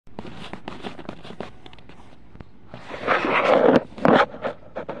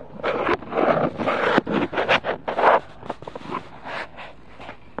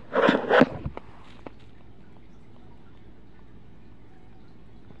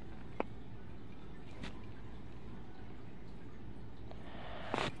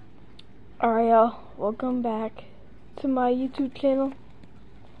Alright y'all, welcome back to my YouTube channel.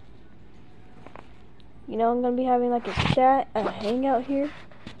 You know, I'm gonna be having like a chat, a hangout here.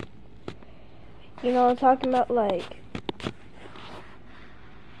 You know, I'm talking about like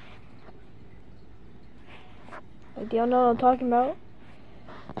do y'all know what I'm talking about?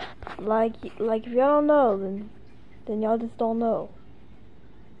 Like if y'all don't know, then y'all just don't know.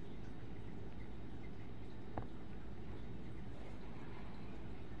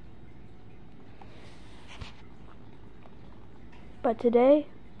 But today,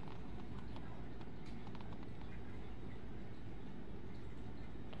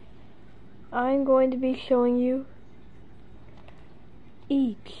 I'm going to be showing you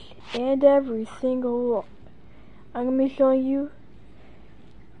each and every single. I'm going to be showing you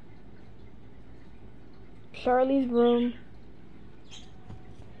Charlie's room.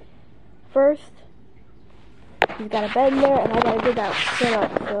 First, he's got a bed in there, and I gotta get that set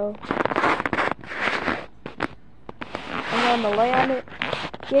up, so I'm gonna lay on it,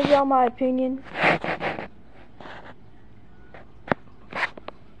 give y'all my opinion.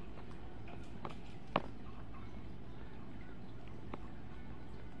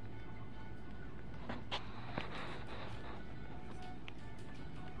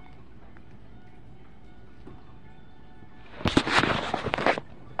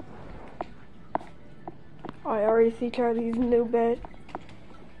 I already see Charlie's new bed.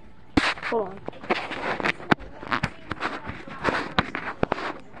 Hold on.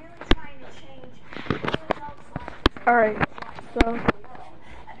 Alright, so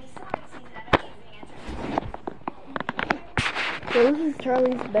this is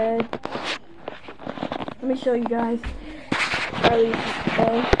Charlie's bed. Let me show you guys Charlie's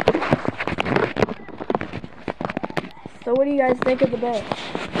bed. So what do you guys think of the bed?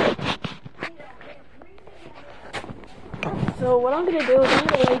 So what I'm gonna do is I'm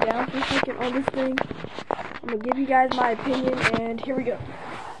gonna lay down for a second on this thing. I'm gonna give you guys my opinion, and here we go.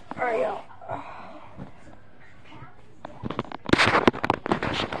 Alright, y'all.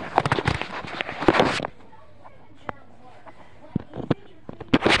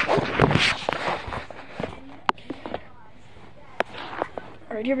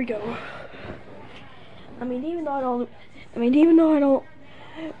 Alright, here we go. Even though I don't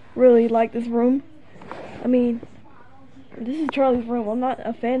really like this room, this is Charlie's room. I'm not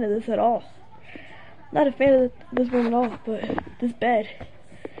a fan of this at all. Not a fan of this room at all, but this bed.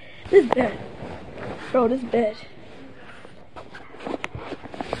 Bro, this bed.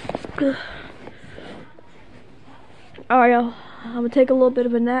 Alright, y'all. I'm gonna take a little bit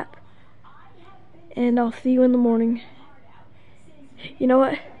of a nap, and I'll see you in the morning. You know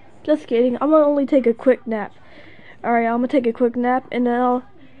what? Just kidding. I'm gonna only take a quick nap. Alright, I'm gonna take a quick nap, and then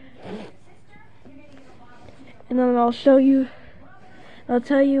I'll show you. I'll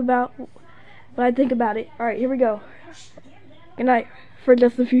tell you about what I think about it. Alright, here we go. Good night for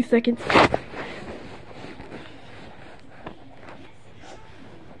just a few seconds.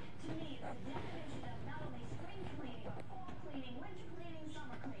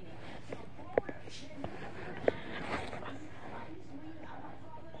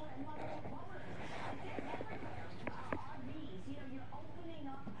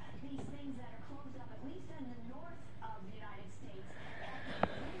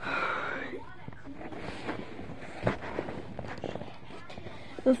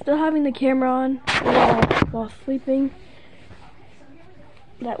 So still having the camera on while sleeping.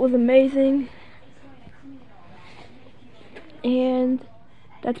 That was amazing. And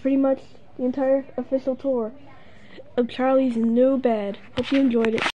that's pretty much the entire official tour of Charlie's new bed. Hope you enjoyed it.